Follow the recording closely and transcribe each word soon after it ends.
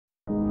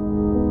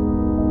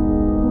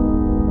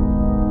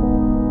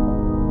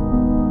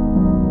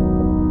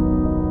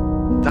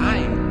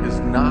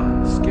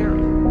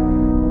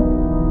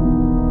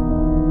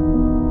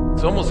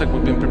like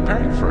we've been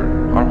preparing for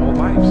it our whole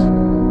lives.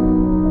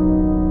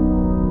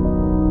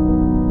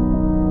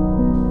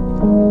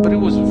 But it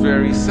was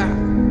very sad.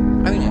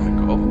 I didn't want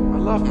to go. I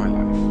love my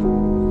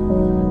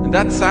life. And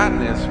that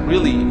sadness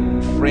really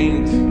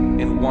framed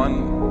in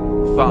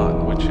one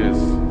thought, which is,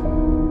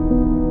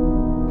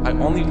 I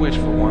only wish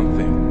for one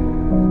thing.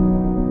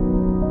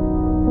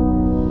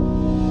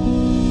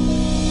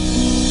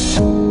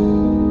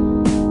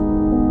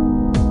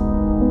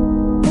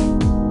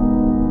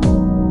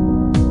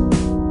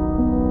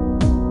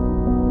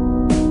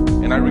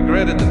 And I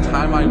regretted the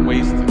time I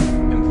wasted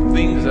in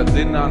things that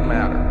did not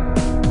matter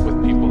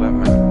with people that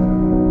matter.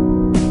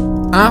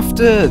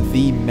 After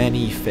the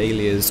many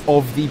failures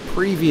of the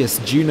previous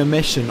Duna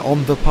mission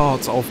on the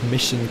part of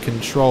Mission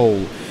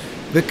Control,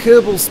 the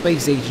Kerbal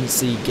Space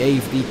Agency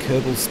gave the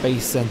Kerbal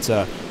Space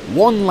Centre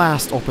one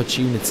last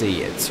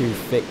opportunity to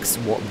fix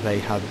what they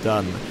had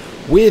done,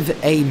 with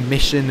a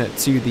mission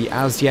to the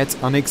as yet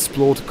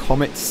unexplored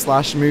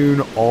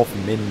comet/moon of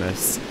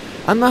Minmus.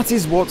 And that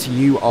is what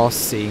you are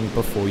seeing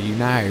before you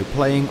now,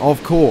 playing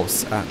of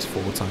course at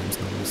 4 times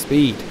normal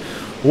speed.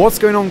 What's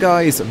going on,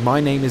 guys?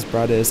 My name is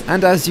Bradders,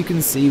 and as you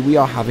can see, we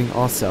are having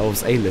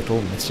ourselves a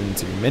little mission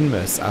to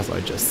Minmus, as I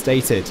just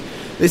stated.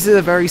 This is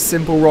a very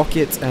simple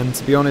rocket, and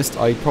to be honest,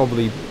 I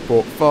probably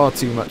brought far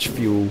too much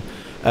fuel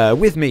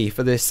with me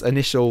for this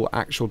initial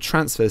actual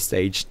transfer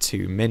stage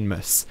to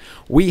Minmus.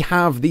 We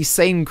have the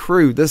same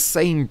crew, the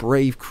same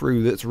brave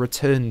crew that's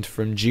returned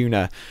from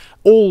Duna,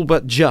 all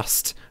but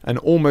just, and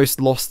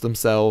almost lost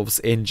themselves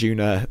in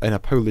Duna, in a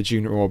polar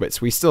Duna orbit.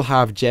 We still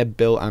have Jeb,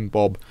 Bill and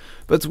Bob,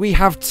 but we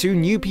have 2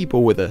 new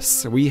people with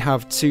us. We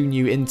have 2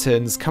 new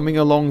interns coming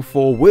along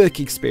for work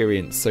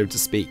experience, so to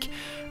speak,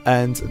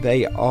 and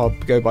they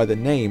go by the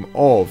name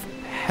of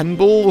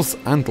Henbals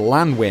and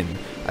Lanwin.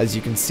 As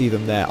you can see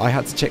them there. I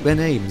had to check their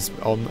names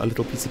on a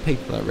little piece of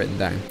paper that I've written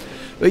down.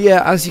 But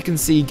yeah, as you can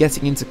see,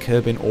 getting into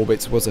Kerbin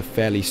orbit was a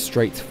fairly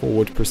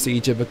straightforward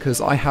procedure because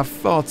I have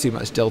far too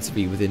much Delta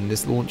V within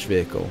this launch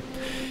vehicle.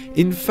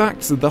 In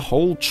fact, the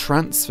whole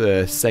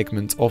transfer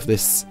segment of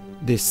this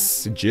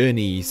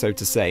journey, so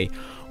to say,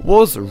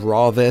 was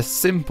rather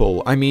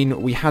simple. I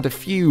mean, we had a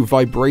few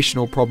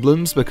vibrational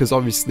problems because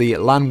obviously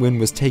Lanwin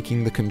was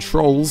taking the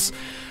controls.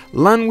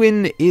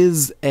 Lanwin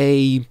is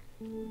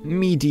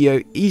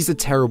he's a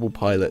terrible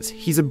pilot.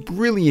 He's a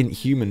brilliant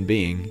human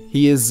being.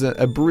 He is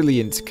a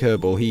brilliant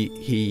Kerbal.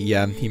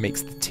 He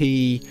makes the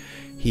tea.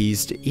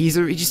 He's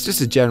just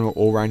a general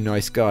all-round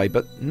nice guy,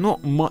 but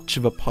not much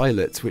of a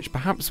pilot, which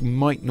perhaps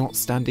might not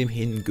stand him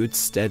in good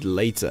stead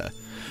later.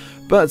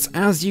 But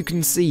as you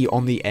can see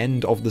on the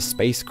end of the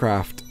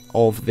spacecraft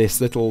of this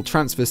little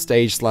transfer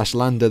stage /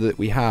 lander that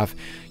we have,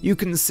 you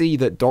can see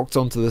that docked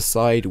onto the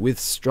side with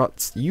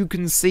struts, you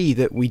can see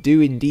that we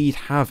do indeed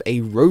have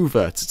a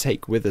rover to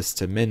take with us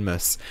to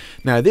Minmus.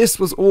 Now this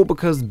was all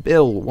because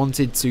Bill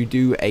wanted to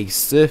do a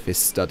surface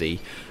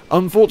study.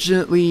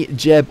 Unfortunately,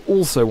 Jeb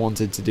also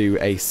wanted to do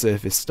a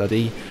surface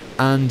study,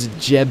 and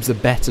Jeb's a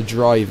better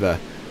driver,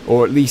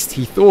 or at least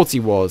he thought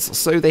he was,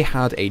 so they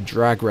had a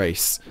drag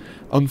race.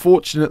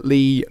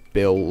 Unfortunately,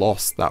 Bill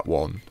lost that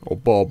one, or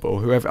Bob, or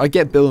whoever. I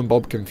get Bill and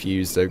Bob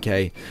confused,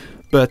 okay?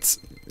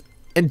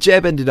 And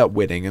Jeb ended up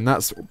winning, and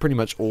that's pretty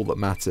much all that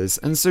matters.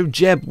 And so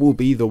Jeb will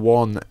be the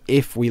one,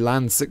 if we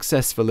land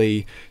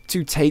successfully,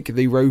 to take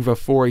the rover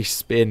for a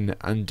spin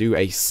and do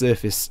a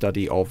surface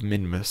study of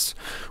Minmus,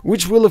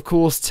 which will of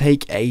course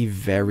take a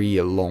very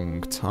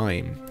long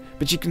time.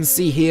 But you can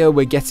see here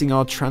we're getting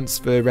our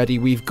transfer ready.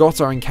 We've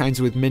got our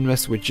encounter with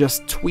Minmus. We're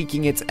just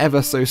tweaking it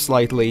ever so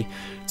slightly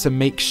to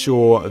make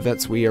sure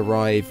that we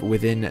arrive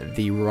within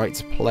the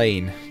right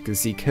plane. You can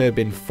see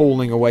Kerbin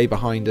falling away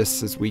behind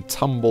us as we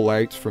tumble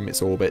out from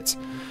its orbit.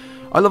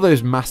 I love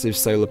those massive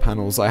solar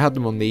panels. I had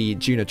them on the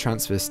Duna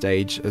transfer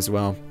stage as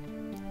well.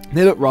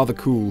 They look rather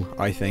cool,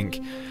 I think.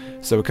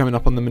 So we're coming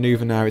up on the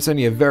maneuver now. It's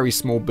only a very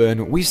small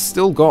burn. We've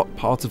still got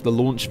part of the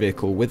launch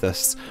vehicle with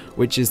us,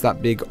 which is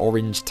that big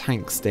orange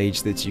tank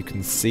stage that you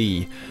can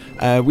see.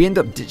 We end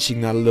up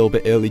ditching that a little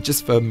bit early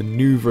just for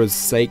maneuver's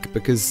sake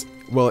because,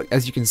 well,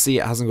 as you can see,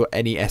 it hasn't got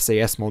any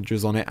SAS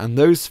modules on it, and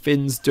those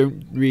fins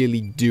don't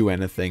really do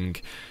anything.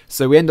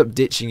 So we end up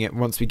ditching it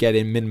once we get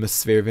in Minmus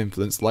Sphere of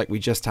Influence like we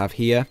just have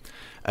here.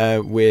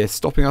 We're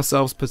stopping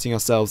ourselves, putting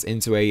ourselves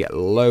into a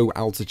low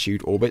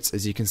altitude orbit.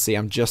 As you can see,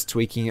 I'm just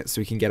tweaking it so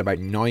we can get about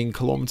 9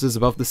 kilometers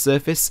above the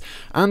surface,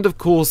 and of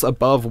course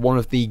above one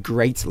of the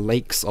Great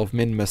Lakes of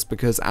Minmus,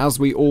 because as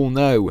we all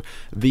know,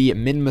 the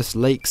Minmus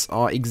Lakes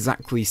are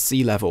exactly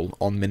sea level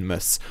on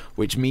Minmus,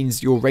 which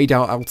means your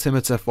radar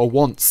altimeter for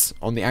once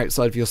on the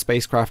outside of your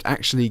spacecraft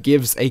actually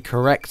gives a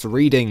correct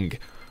reading,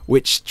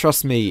 which,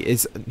 trust me,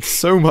 is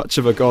so much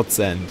of a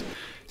godsend.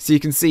 So you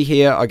can see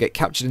here, I get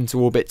captured into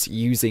orbit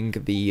using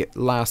the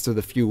last of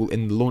the fuel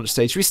in the launch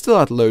stage. We still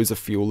had loads of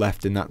fuel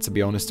left in that, to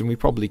be honest, and we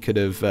probably could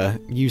have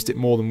used it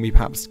more than we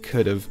perhaps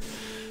could have.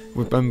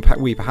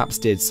 We perhaps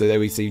did. So there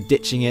we see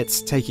ditching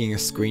it, taking a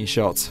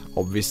screenshot,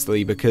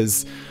 obviously,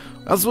 because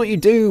that's what you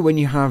do when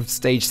you have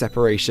stage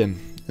separation.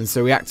 And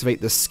so we activate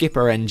the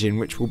skipper engine,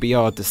 which will be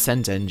our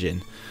descent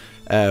engine.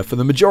 for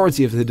the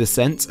majority of the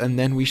descent, and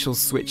then we shall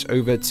switch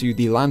over to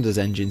the lander's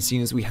engine,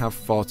 seeing as we have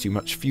far too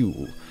much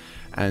fuel.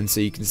 And so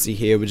you can see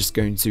here we're just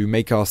going to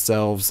make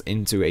ourselves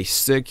into a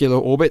circular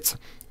orbit.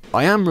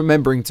 I am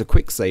remembering to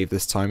quick save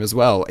this time as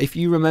well. If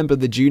you remember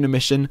the Duna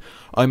mission,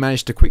 I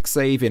managed to quick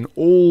save in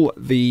all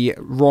the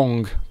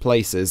wrong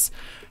places,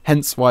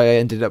 hence why I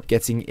ended up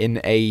getting in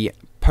a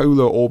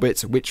polar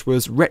orbit which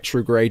was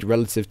retrograde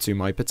relative to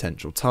my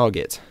potential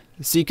target.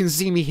 So you can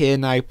see me here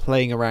now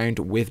playing around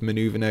with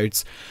maneuver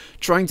nodes,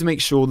 trying to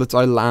make sure that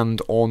I land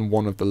on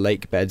one of the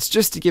lake beds,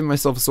 just to give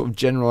myself a sort of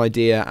general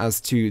idea as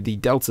to the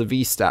delta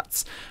V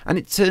stats, and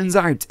it turns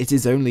out it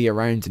is only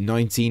around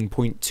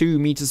 19.2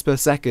 meters per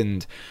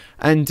second,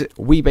 and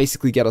we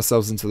basically get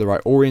ourselves into the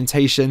right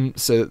orientation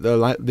so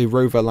that the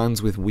rover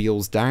lands with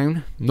wheels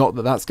down. Not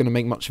that that's going to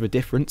make much of a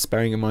difference,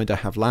 bearing in mind I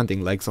have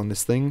landing legs on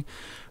this thing,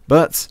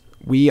 but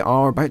we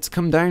are about to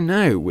come down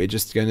now. We're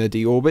just going to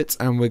deorbit,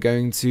 and we're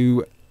going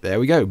to... There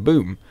we go,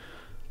 boom.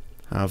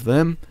 Have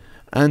them.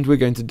 And we're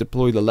going to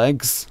deploy the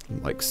legs,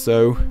 like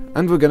so.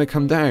 And we're going to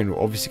come down.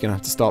 We're obviously going to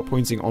have to start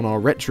pointing on our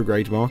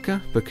retrograde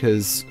marker,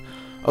 because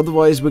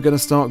otherwise we're going to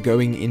start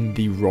going in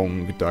the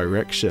wrong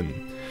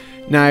direction.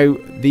 Now,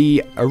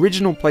 the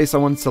original place I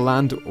wanted to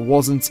land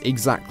wasn't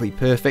exactly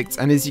perfect,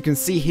 and as you can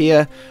see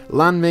here,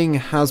 Lanming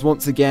has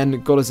once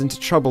again got us into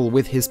trouble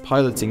with his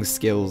piloting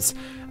skills,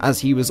 as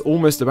he was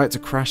almost about to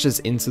crash us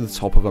into the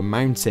top of a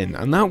mountain,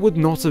 and that would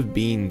not have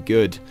been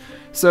good.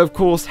 So of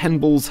course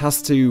Henballs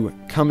has to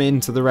come in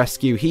to the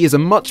rescue. He is a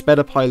much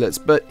better pilot,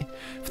 but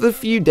for the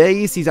few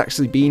days he's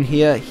actually been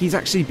here, he's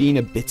actually been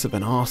a bit of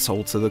an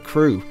arsehole to the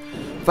crew.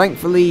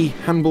 Thankfully,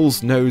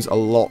 Henballs knows a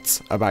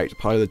lot about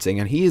piloting,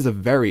 and he is a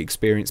very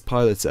experienced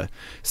piloter,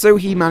 so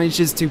he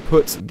manages to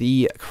put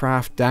the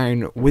craft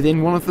down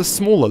within one of the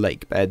smaller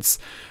lake beds.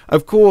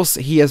 Of course,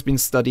 he has been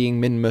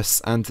studying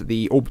Minmus and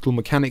the orbital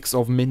mechanics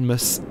of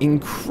Minmus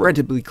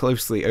incredibly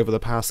closely over the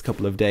past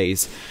couple of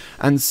days,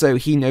 and so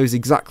he knows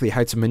exactly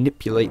how to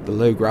manipulate the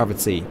low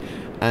gravity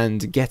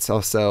and get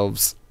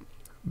ourselves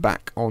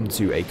back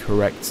onto a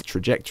correct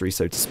trajectory,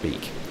 so to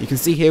speak. You can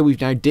see here we've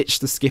now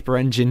ditched the skipper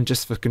engine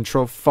just for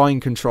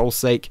fine control's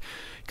sake.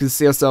 You can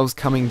see ourselves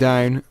coming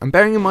down, and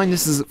bearing in mind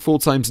this is at 4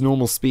 times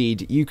normal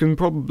speed, you can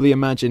probably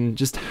imagine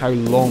just how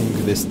long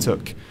this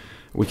took.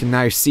 We can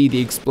now see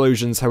the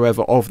explosions,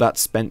 however, of that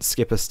spent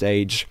skipper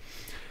stage.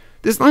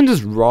 This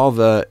lander's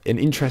rather an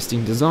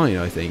interesting design,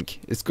 I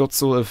think. It's got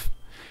sort of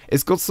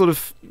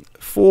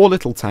 4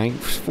 little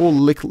tanks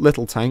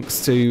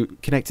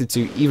connected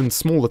to even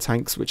smaller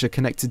tanks, which are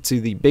connected to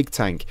the big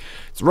tank.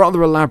 It's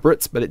rather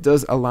elaborate, but it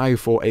does allow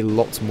for a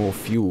lot more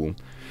fuel.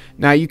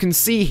 Now you can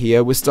see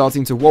here we're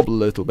starting to wobble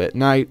a little bit.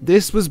 Now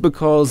this was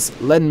because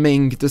Len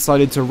Ming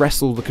decided to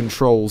wrestle the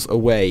controls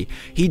away.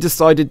 He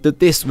decided that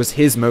this was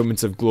his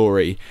moment of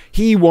glory.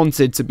 He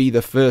wanted to be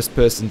the first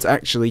person to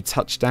actually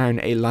touch down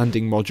a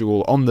landing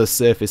module on the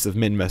surface of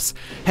Minmus.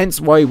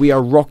 Hence why we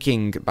are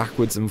rocking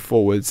backwards and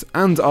forwards,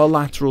 and our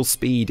lateral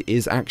speed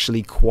is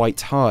actually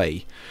quite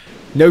high.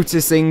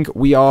 Noticing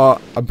we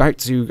are about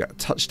to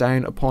touch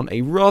down upon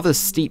a rather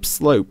steep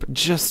slope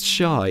just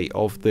shy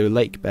of the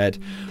lake bed,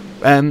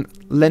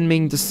 Len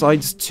Ming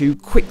decides to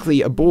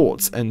quickly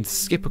abort and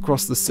skip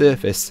across the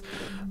surface,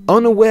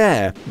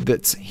 unaware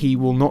that he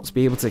will not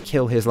be able to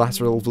kill his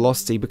lateral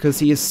velocity because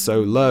he is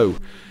so low.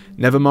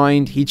 Never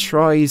mind, he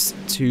tries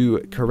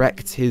to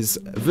correct his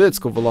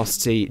vertical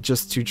velocity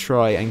just to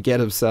try and get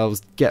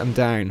him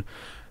down.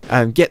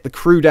 Get the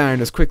crew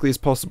down as quickly as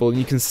possible, and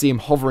you can see him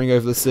hovering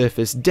over the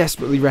surface,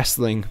 desperately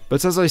wrestling.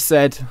 But as I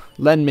said,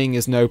 Len Ming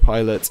is no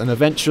pilot, and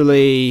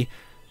eventually...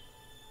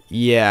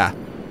 yeah.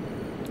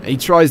 He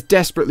tries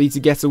desperately to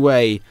get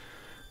away,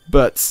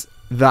 but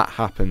that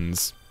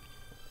happens.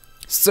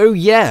 So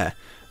yeah,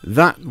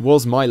 that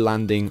was my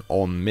landing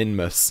on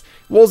Minmus.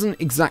 Wasn't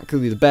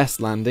exactly the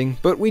best landing,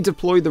 but we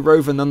deployed the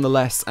rover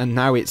nonetheless, and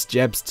now it's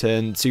Jeb's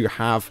turn to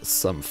have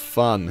some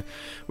fun.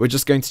 We're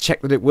just going to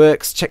check that it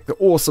works, check the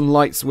awesome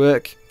lights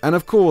work, and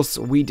of course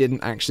we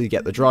didn't actually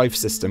get the drive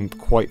system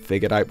quite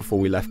figured out before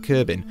we left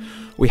Kerbin.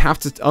 We have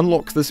to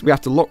unlock this, we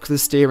have to lock the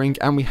steering,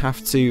 and we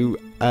have to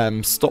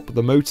stop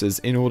the motors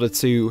in order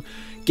to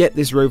get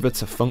this rover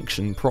to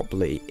function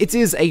properly. It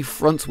is a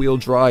front-wheel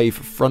drive,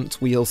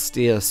 front-wheel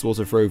steer sort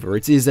of rover.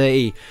 It is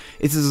a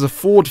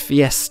Ford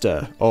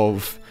Fiesta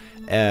of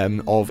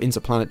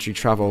interplanetary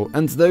travel,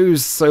 and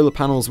those solar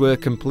panels were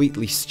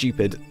completely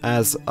stupid,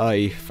 as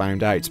I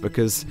found out,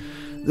 because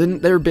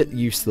they're a bit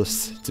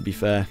useless, to be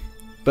fair.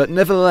 But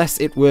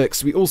nevertheless, it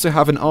works. We also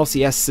have an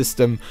RCS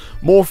system,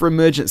 more for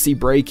emergency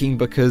braking,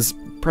 because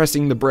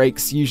pressing the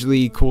brakes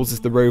usually causes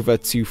the rover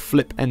to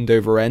flip end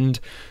over end.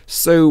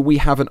 So we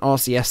have an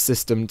RCS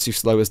system to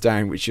slow us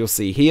down, which you'll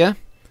see here.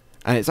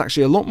 And it's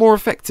actually a lot more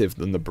effective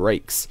than the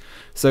brakes.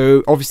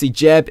 So obviously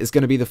Jeb is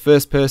going to be the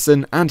first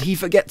person, and he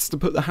forgets to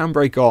put the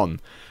handbrake on,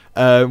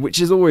 which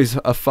is always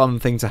a fun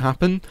thing to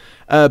happen.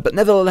 But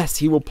nevertheless,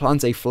 he will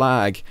plant a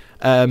flag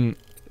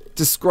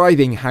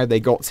describing how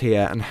they got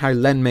here and how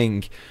Len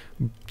Ming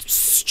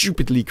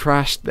stupidly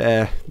crashed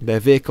their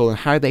vehicle and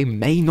how they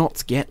may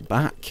not get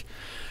back.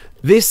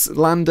 This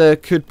lander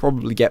could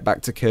probably get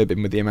back to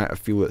Kerbin with the amount of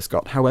fuel it's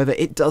got. However,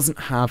 it doesn't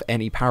have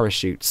any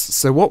parachutes.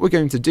 So what we're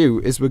going to do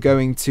is we're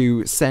going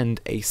to send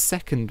a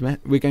second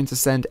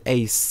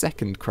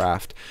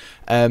craft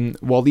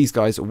while these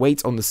guys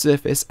wait on the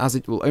surface, as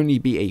it will only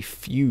be a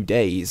few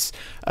days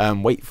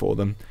wait for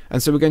them.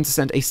 And so we're going to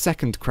send a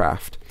second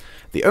craft.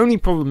 The only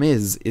problem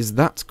is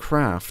that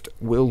craft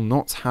will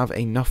not have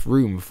enough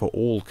room for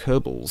all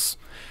Kerbals.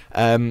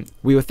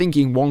 We were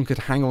thinking one could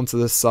hang on to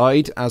the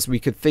side, as we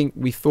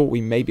thought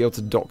we may be able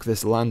to dock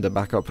this lander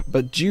back up,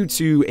 but due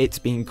to it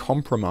being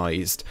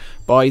compromised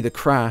by the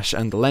crash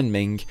and the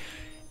lemming,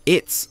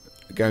 it's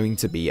going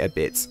to be a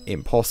bit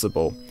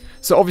impossible.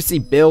 So obviously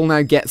Bill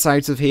now gets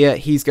out of here.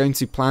 He's going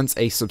to plant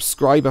a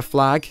subscriber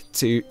flag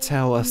to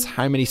tell us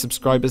how many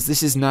subscribers.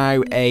 This is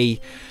now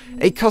a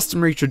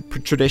customary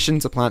tradition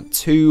to plant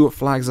 2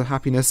 flags of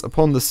happiness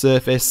upon the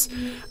surface,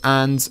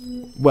 and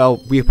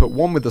well, we put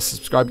one with the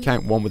subscribe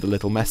count, one with a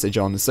little message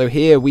on. So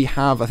here we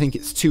have, I think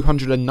it's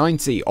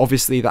 290.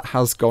 Obviously that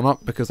has gone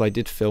up because I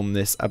did film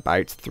this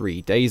about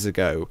 3 days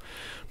ago.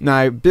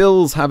 Now,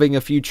 Bill's having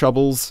a few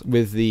troubles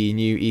with the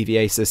new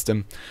EVA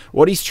system.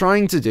 What he's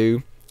trying to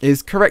do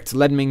is correct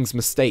Ledming's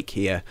mistake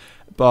here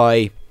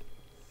by,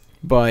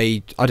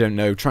 I don't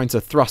know, trying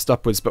to thrust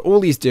upwards, but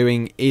all he's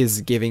doing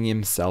is giving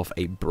himself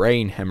a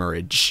brain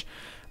hemorrhage.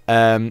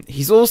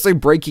 He's also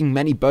breaking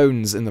many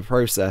bones in the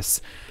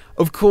process.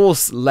 Of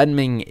course,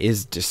 Ledming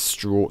is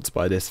distraught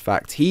by this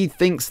fact. He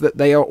thinks that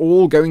they are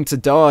all going to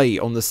die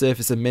on the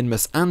surface of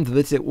Minmus and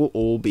that it will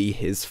all be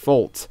his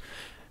fault.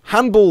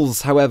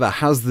 Handballs, however,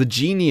 has the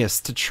genius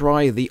to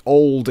try the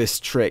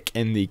oldest trick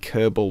in the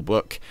Kerbal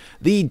book,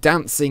 the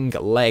dancing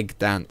leg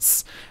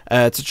dance,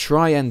 to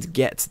try and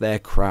get their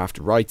craft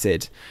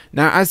righted.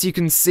 Now, as you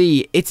can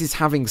see, it is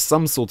having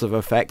some sort of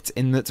effect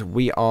in that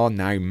we are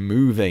now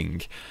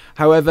moving.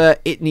 However,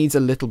 it needs a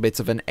little bit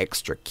of an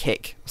extra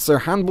kick. So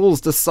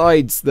Handballs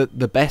decides that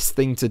the best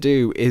thing to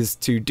do is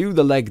to do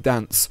the leg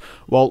dance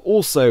while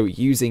also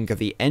using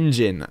the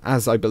engine,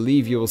 as I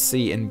believe you'll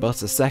see in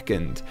but a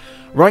second.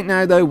 Right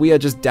now though, we are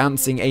just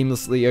dancing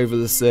aimlessly over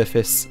the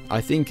surface.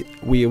 I think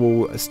we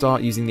will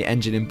start using the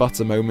engine in but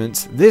a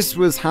moment. This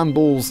was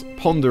Handballs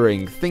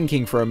pondering,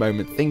 thinking for a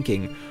moment,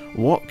 thinking,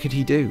 what could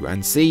he do?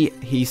 And see,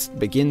 he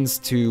begins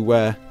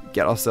to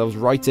get ourselves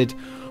righted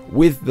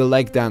with the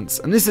leg dance,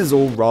 and this is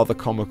all rather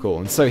comical.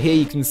 And so here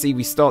you can see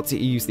we start to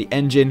use the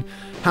engine.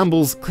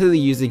 Handballs clearly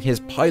using his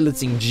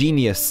piloting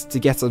genius to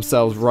get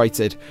themselves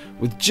righted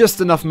with just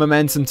enough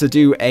momentum to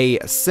do a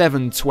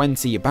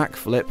 720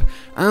 backflip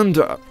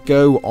and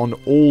go on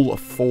all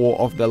 4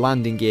 of the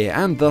landing gear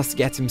and thus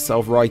get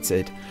himself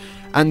righted.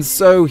 And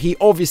so he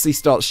obviously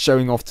starts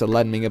showing off to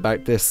Ledming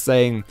about this,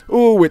 saying,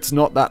 oh, it's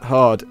not that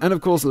hard. And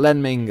of course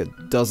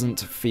Ledming doesn't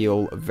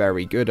feel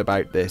very good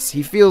about this.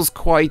 He feels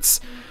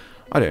quite,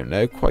 I don't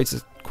know, quite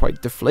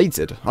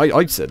deflated.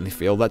 I certainly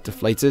feel that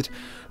deflated.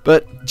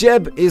 But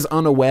Jeb is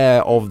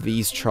unaware of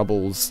these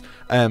troubles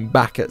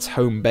back at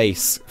home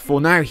base.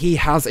 For now, he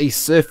has a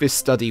surface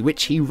study,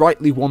 which he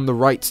rightly won the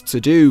right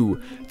to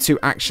do, to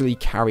actually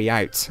carry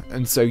out.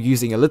 And so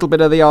using a little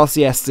bit of the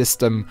RCS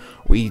system,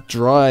 we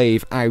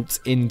drive out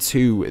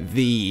into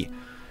the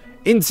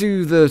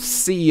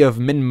sea of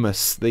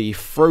Minmus, the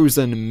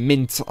frozen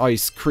mint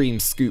ice cream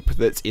scoop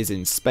that is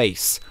in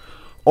space.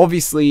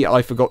 Obviously,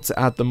 I forgot to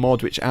add the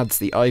mod which adds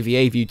the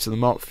IVA view to the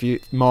Mark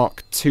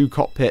II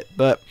cockpit,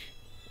 but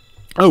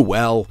oh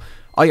well.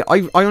 I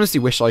honestly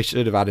wish I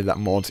should have added that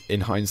mod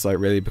in hindsight,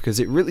 really, because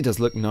it really does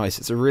look nice.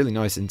 It's a really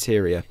nice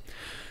interior.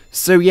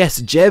 So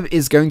yes, Jeb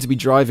is going to be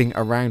driving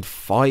around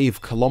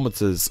 5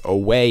 kilometers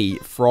away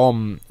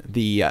from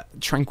the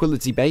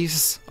Tranquility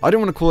Base. I don't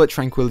want to call it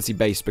Tranquility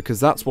Base because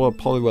that's what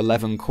Apollo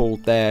 11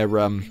 called their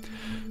lunar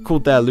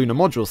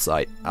module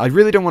site. I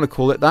really don't want to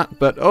call it that,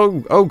 but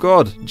oh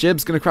god,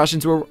 Jeb's going to crash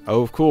into a...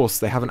 Oh, of course,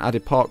 they haven't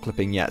added part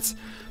clipping yet.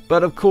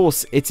 But of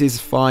course, it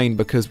is fine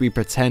because we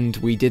pretend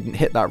we didn't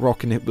hit that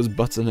rock and it was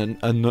but an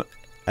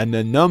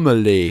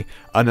anomaly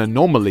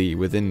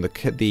within the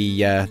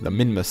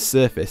Minmus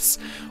surface.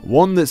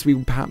 One that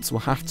we perhaps will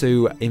have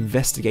to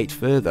investigate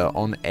further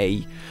on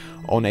a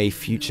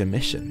future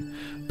mission.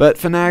 But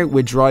for now,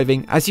 we're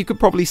driving. As you could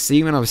probably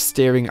see when I was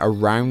steering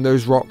around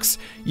those rocks,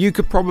 you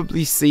could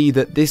probably see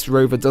that this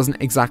rover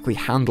doesn't exactly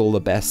handle the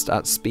best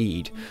at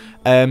speed.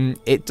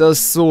 It does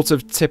sort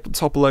of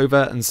topple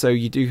over, and so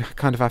you do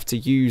kind of have to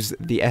use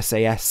the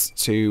SAS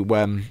to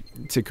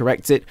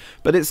correct it.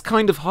 But it's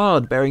kind of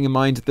hard, bearing in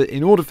mind that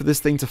in order for this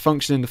thing to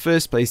function in the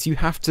first place, you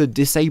have to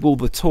disable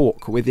the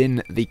torque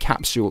within the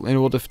capsule in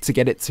order to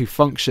get it to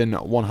function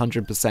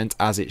 100%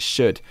 as it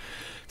should.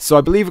 So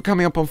I believe we're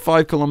coming up on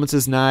 5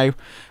 kilometers now.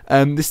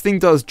 This thing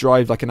does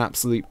drive like an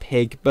absolute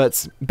pig,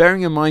 but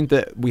bearing in mind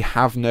that we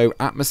have no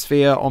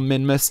atmosphere on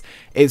Minmus,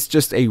 it's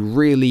just a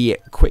really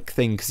quick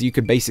thing because you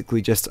can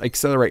basically just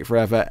accelerate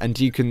forever, and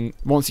you can,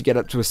 once you get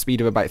up to a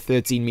speed of about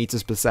 13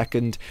 meters per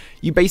second,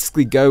 you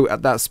basically go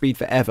at that speed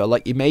forever.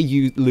 Like, you may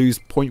lose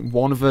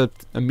 0.1 of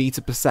a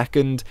meter per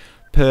second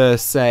per,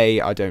 say,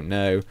 I don't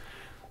know,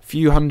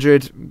 few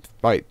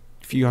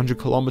few hundred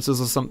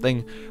kilometers or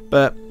something,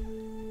 but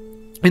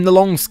in the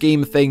long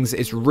scheme of things,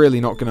 it's really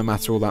not going to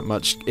matter all that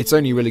much. It's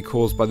only really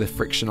caused by the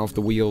friction of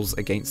the wheels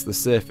against the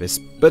surface.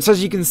 But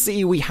as you can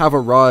see, we have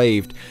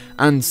arrived.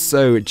 And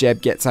so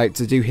Jeb gets out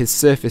to do his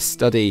surface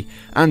study.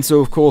 And to,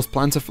 of course,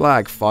 plant a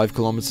flag 5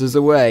 kilometers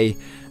away.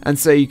 And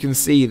so you can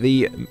see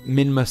the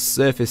Minmus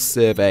surface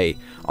survey.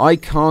 I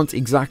can't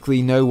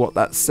exactly know what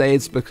that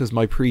says because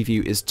my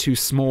preview is too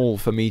small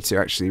for me to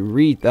actually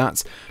read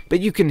that. But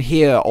you can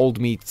hear old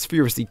me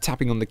furiously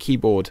tapping on the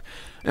keyboard.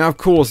 Now, of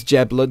course,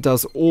 Jeb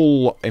does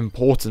all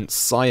important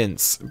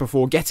science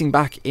before getting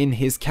back in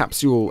his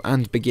capsule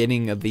and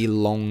beginning the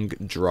long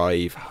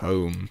drive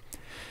home.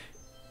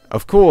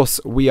 Of course,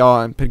 we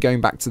are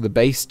going back to the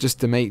base just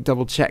to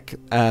double check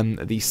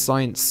the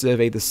science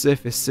survey, the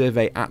surface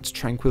survey at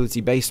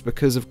Tranquility Base,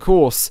 because of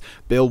course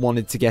Bill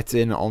wanted to get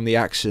in on the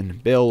action.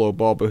 Bill or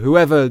Bob or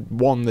whoever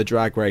won the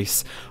drag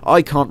race.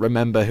 I can't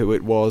remember who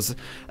it was.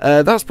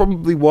 That's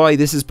probably why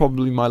this is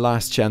probably my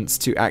last chance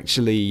to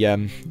actually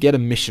get a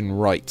mission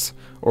right,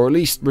 or at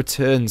least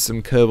return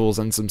some Kerbals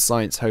and some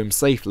science home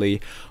safely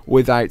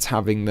without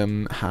having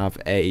them have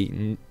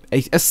a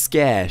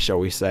scare, shall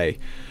we say.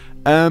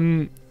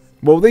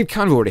 Well, they've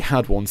kind of already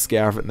had one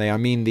scare, haven't they? I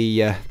mean,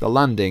 the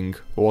landing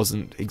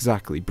wasn't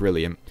exactly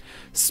brilliant.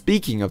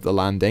 Speaking of the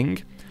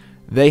landing,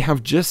 they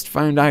have just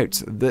found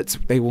out that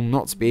they will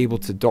not be able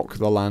to dock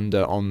the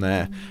lander on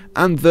there,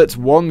 and that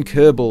one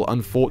Kerbal,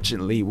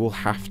 unfortunately, will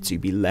have to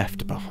be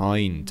left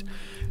behind.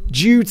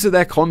 Due to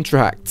their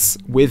contracts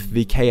with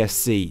the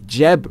KSC,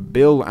 Jeb,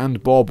 Bill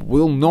and Bob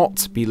will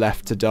not be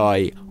left to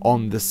die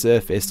on the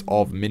surface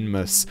of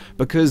Minmus,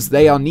 because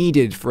they are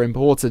needed for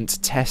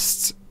important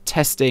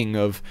testing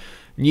of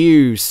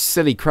new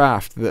silly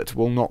craft that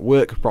will not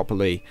work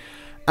properly.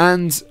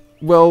 And,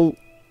 well,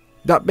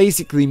 that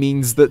basically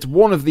means that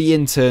one of the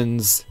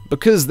interns,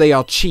 because they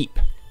are cheap,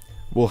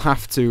 will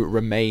have to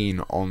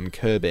remain on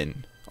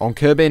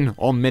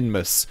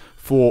Minmus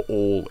for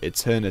all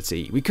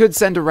eternity. We could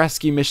send a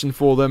rescue mission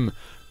for them,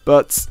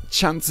 but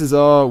chances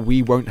are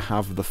we won't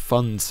have the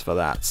funds for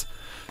that.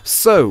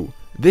 So,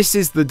 this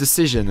is the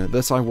decision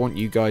that I want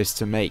you guys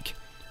to make.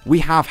 We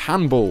have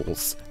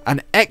Handballs,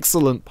 an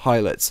excellent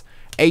pilot,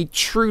 a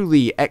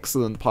truly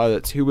excellent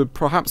pilot who would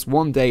perhaps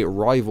one day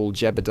rival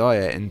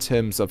Jebediah in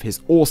terms of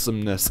his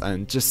awesomeness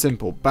and just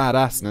simple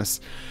badassness.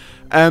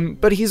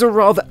 But he's a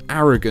rather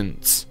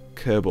arrogant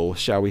Kerbal,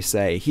 shall we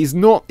say. He's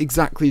not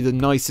exactly the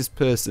nicest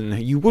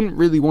person. You wouldn't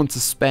really want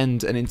to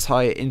spend an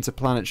entire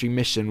interplanetary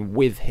mission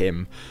with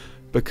him,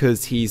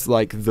 because he's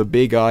like the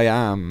big I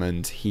am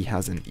and he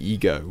has an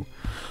ego.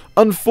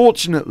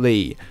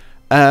 Unfortunately,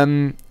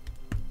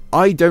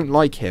 I don't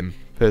like him,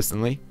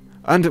 personally.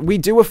 And we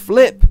do a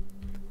flip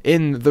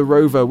in the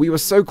rover. We were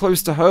so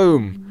close to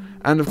home.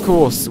 And of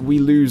course, we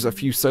lose a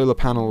few solar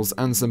panels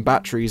and some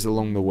batteries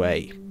along the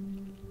way.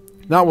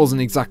 That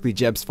wasn't exactly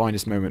Jeb's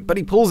finest moment, but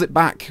he pulls it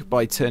back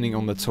by turning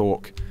on the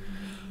torque.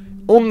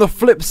 On the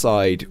flip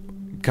side,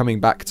 coming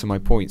back to my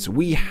points,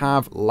 we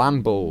have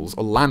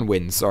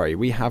Lanwin, sorry.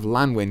 We have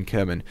Lanwin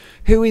Kerman,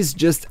 who is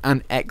just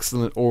an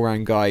excellent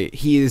all-round guy.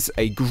 He is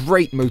a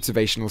great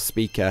motivational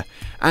speaker,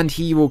 and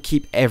he will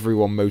keep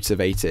everyone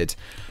motivated.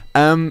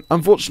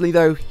 Unfortunately,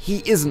 though,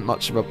 he isn't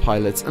much of a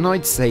pilot, and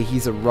I'd say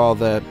he's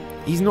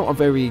not a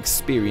very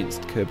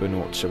experienced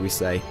Kerbonaut, shall we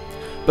say.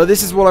 But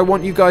this is what I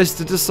want you guys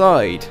to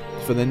decide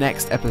for the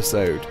next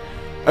episode.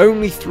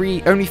 Only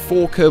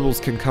 4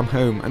 Kerbals can come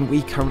home, and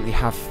we currently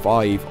have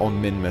 5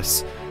 on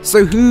Minmus.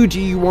 So who do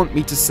you want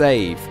me to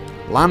save?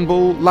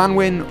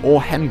 Lanwin,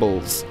 or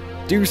Handballs?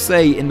 Do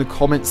say in the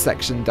comments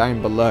section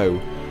down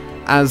below,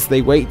 as they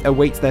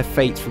await their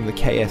fate from the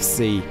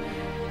KSC.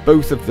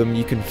 Both of them,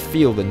 you can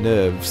feel the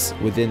nerves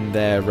within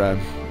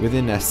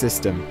their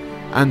system.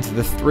 And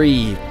the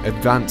 3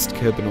 advanced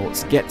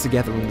Kerbonauts get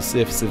together on the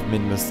surface of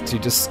Minmus to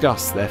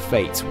discuss their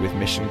fate with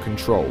Mission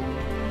Control.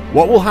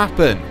 What will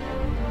happen?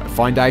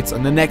 Find out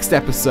on the next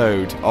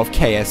episode of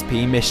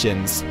KSP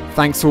Missions.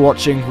 Thanks for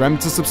watching, remember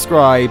to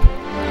subscribe,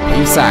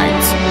 peace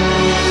out.